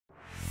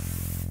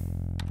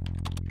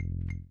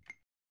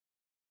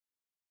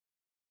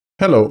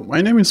Hello,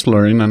 my name is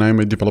Florin and I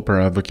am a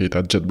developer advocate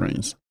at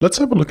JetBrains. Let's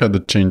have a look at the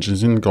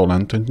changes in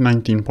GoLand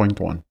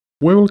 2019.1.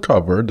 We will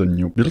cover the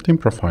new built-in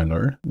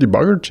profiler,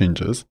 debugger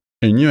changes,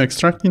 a new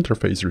extract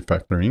interface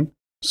refactoring,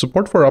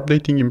 support for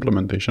updating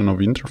implementation of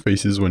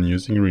interfaces when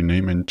using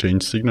rename and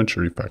change signature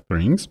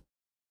refactorings,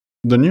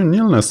 the new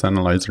nilness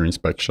analyzer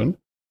inspection,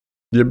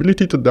 the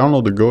ability to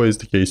download the Go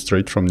SDK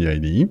straight from the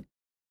IDE,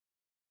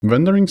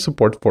 vendoring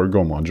support for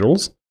Go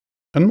modules,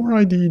 and more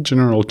IDE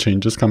general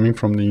changes coming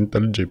from the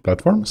IntelliJ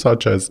platform,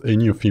 such as a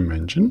new theme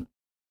engine,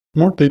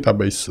 more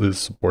databases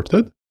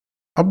supported,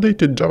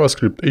 updated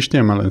JavaScript,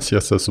 HTML and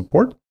CSS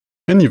support,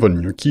 and even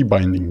new key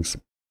bindings.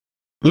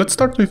 Let's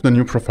start with the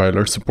new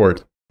profiler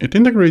support. It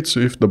integrates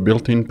with the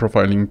built-in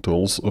profiling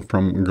tools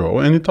from Go,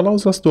 and it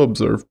allows us to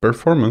observe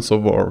performance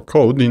of our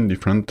code in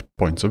different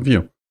points of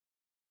view.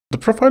 The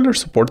profiler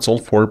supports all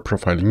four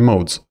profiling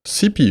modes: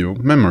 CPU,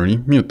 memory,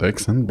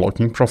 mutex, and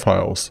blocking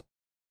profiles.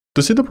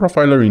 To see the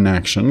profiler in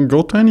action,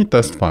 go to any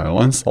test file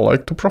and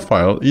select to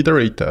profile either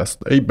a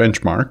test, a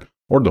benchmark,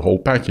 or the whole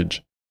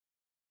package.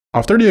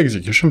 After the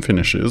execution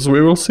finishes,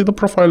 we will see the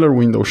profiler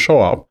window show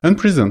up and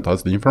present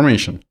us the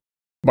information.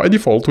 By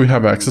default, we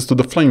have access to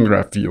the flame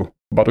graph view,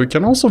 but we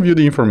can also view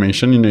the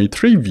information in a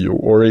tree view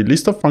or a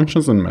list of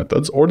functions and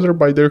methods ordered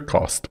by their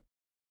cost.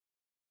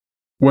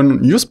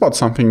 When you spot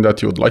something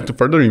that you would like to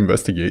further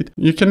investigate,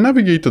 you can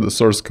navigate to the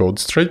source code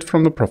straight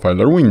from the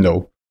profiler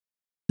window.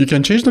 You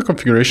can change the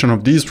configuration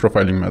of these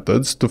profiling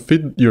methods to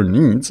fit your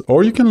needs,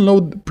 or you can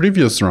load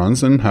previous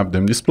runs and have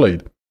them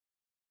displayed.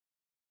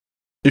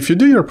 If you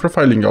do your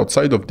profiling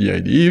outside of the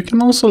IDE, you can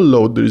also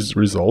load these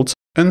results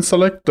and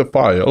select the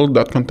file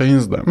that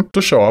contains them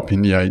to show up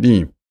in the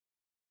IDE.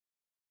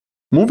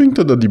 Moving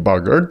to the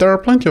debugger, there are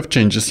plenty of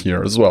changes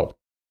here as well.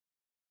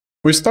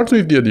 We start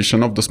with the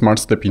addition of the Smart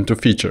Step Into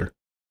feature.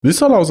 This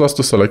allows us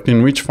to select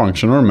in which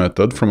function or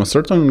method from a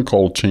certain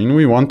call chain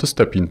we want to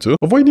step into,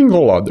 avoiding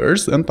all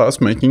others and thus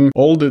making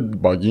all the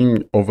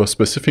debugging of a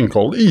specific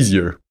call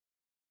easier.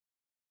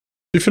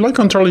 If you like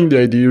controlling the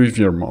IDE with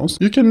your mouse,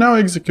 you can now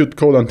execute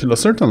code until a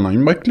certain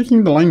line by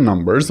clicking the line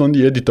numbers on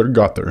the editor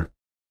gutter.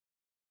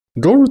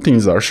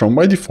 Goroutines are shown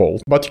by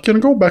default, but you can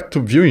go back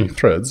to viewing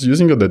threads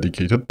using a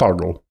dedicated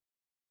toggle.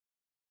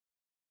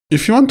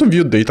 If you want to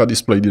view data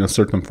displayed in a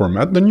certain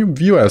format, the new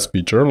View As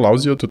feature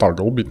allows you to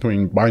toggle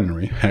between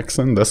binary, hex,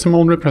 and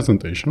decimal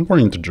representation for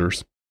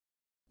integers.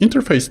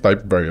 Interface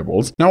type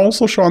variables now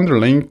also show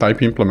underlying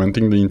type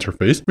implementing the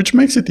interface, which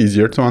makes it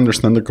easier to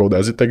understand the code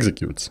as it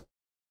executes.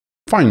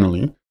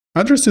 Finally,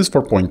 addresses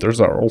for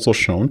pointers are also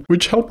shown,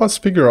 which help us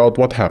figure out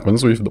what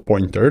happens with the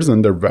pointers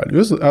and their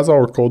values as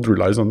our code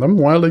relies on them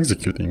while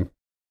executing.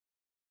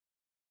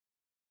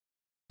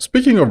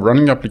 Speaking of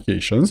running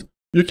applications,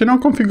 you can now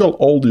configure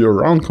all your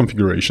round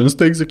configurations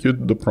to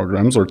execute the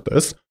programs or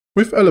tests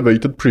with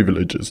elevated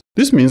privileges.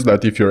 This means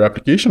that if your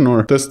application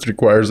or test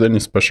requires any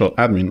special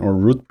admin or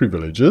root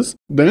privileges,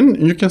 then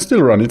you can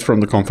still run it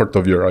from the comfort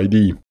of your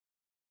IDE.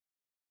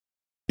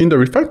 In the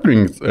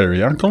refactorings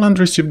area, GoLand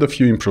received a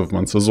few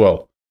improvements as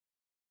well.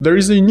 There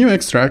is a new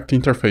extract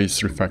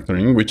interface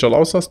refactoring which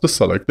allows us to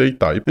select a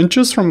type and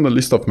choose from the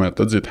list of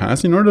methods it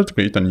has in order to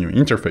create a new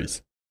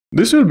interface.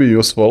 This will be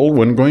useful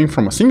when going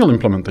from a single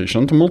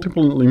implementation to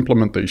multiple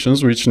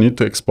implementations which need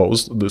to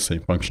expose the same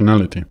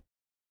functionality.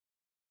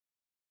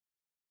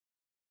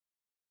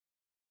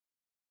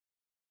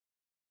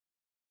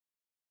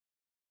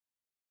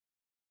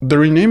 The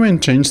rename and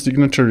change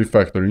signature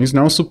refactorings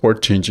now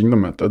support changing the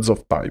methods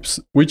of types,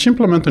 which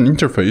implement an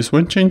interface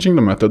when changing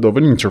the method of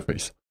an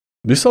interface.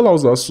 This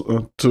allows us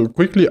to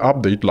quickly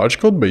update large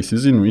code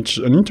bases in which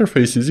an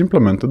interface is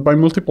implemented by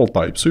multiple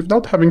types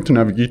without having to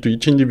navigate to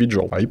each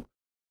individual type,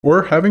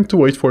 or having to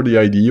wait for the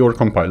IDE or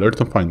compiler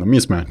to find a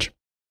mismatch.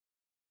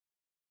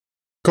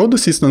 Code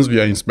assistance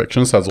via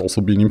inspections has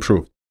also been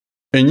improved.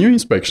 A new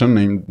inspection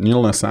named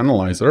Nilness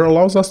Analyzer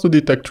allows us to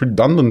detect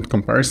redundant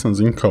comparisons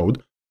in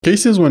code,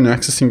 cases when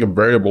accessing a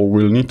variable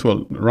will need to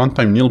a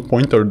runtime nil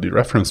pointer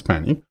dereference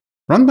panic,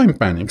 runtime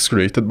panics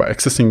created by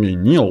accessing a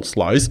nil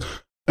slice,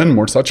 and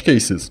more such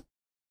cases.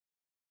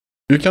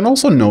 You can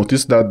also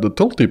notice that the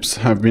tooltips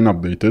have been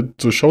updated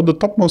to show the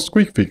topmost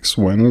quick fix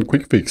when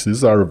quick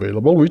fixes are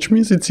available, which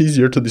means it's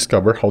easier to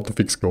discover how to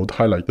fix code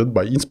highlighted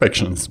by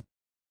inspections.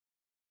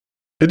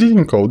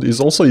 Editing code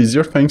is also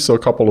easier thanks to a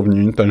couple of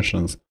new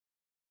intentions.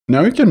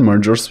 Now you can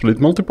merge or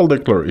split multiple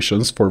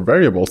declarations for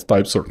variables,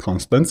 types, or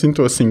constants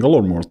into a single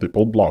or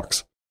multiple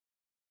blocks.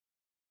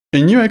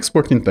 A new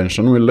export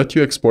intention will let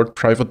you export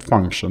private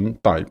function,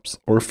 types,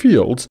 or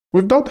fields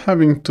without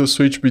having to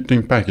switch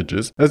between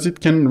packages, as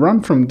it can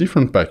run from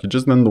different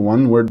packages than the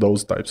one where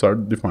those types are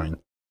defined.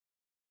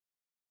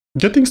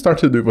 Getting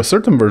started with a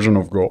certain version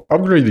of Go,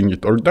 upgrading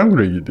it or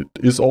downgrading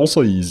it is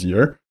also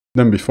easier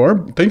than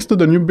before thanks to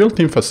the new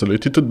built-in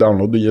facility to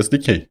download the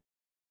SDK.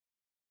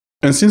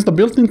 And since the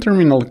built-in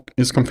terminal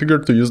is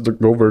configured to use the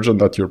Go version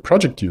that your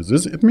project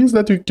uses, it means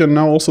that you can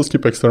now also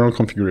skip external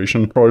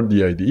configuration for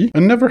the IDE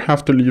and never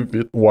have to leave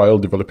it while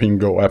developing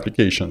Go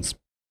applications.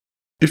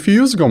 If you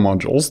use Go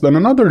modules, then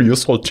another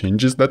useful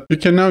change is that you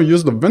can now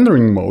use the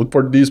vendoring mode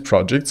for these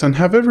projects and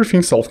have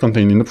everything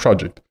self-contained in the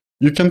project.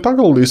 You can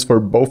toggle this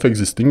for both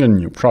existing and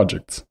new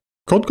projects.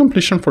 Code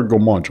completion for Go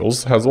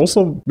modules has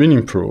also been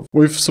improved,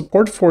 with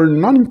support for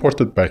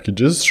non-imported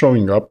packages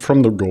showing up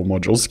from the Go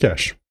modules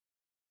cache.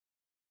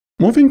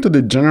 Moving to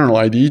the general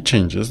IDE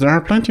changes, there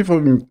are plenty of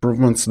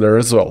improvements there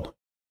as well.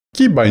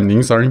 Key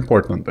bindings are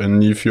important,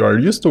 and if you are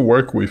used to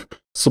work with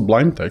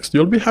SublimeText,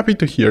 you'll be happy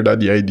to hear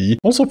that the IDE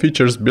also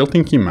features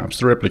built-in key maps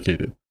to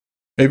replicate it.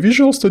 A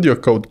Visual Studio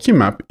Code key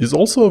map is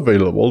also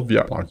available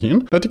via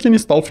plugin that you can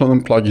install from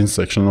the plugin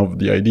section of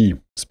the IDE.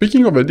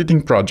 Speaking of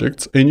editing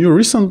projects, a new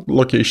recent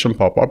location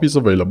pop-up is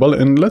available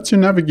and lets you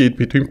navigate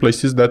between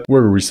places that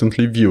were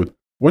recently viewed.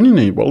 When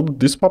enabled,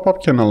 this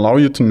pop-up can allow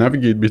you to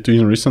navigate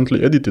between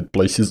recently edited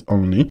places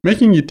only,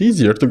 making it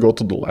easier to go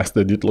to the last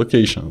edit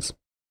locations.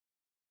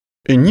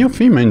 A new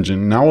theme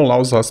engine now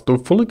allows us to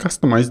fully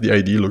customize the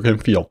IDE look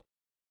and feel.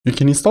 You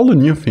can install the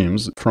new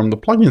themes from the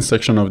plugin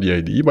section of the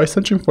IDE by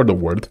searching for the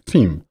word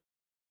theme.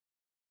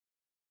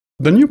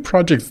 The new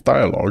projects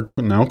dialog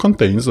now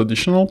contains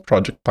additional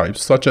project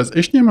types such as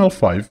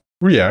HTML5,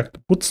 React,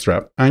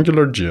 Bootstrap,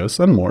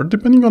 AngularJS, and more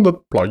depending on the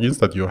plugins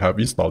that you have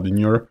installed in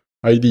your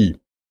IDE.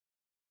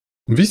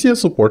 VCS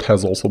support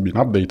has also been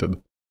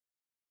updated.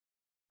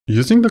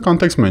 Using the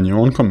context menu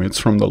on commits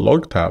from the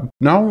log tab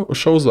now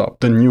shows up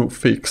the new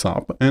fix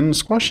up and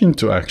squash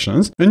into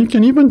actions, and you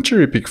can even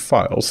cherry pick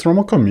files from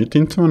a commit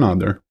into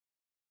another.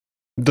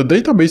 The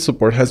database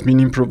support has been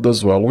improved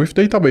as well, with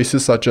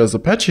databases such as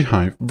Apache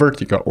Hive,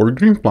 Vertica, or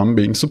Greenplum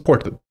being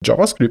supported.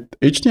 JavaScript,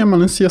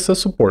 HTML, and CSS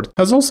support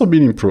has also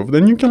been improved,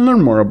 and you can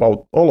learn more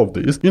about all of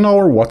this in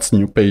our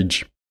WhatsNew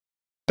page.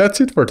 That's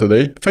it for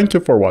today. Thank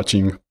you for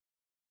watching.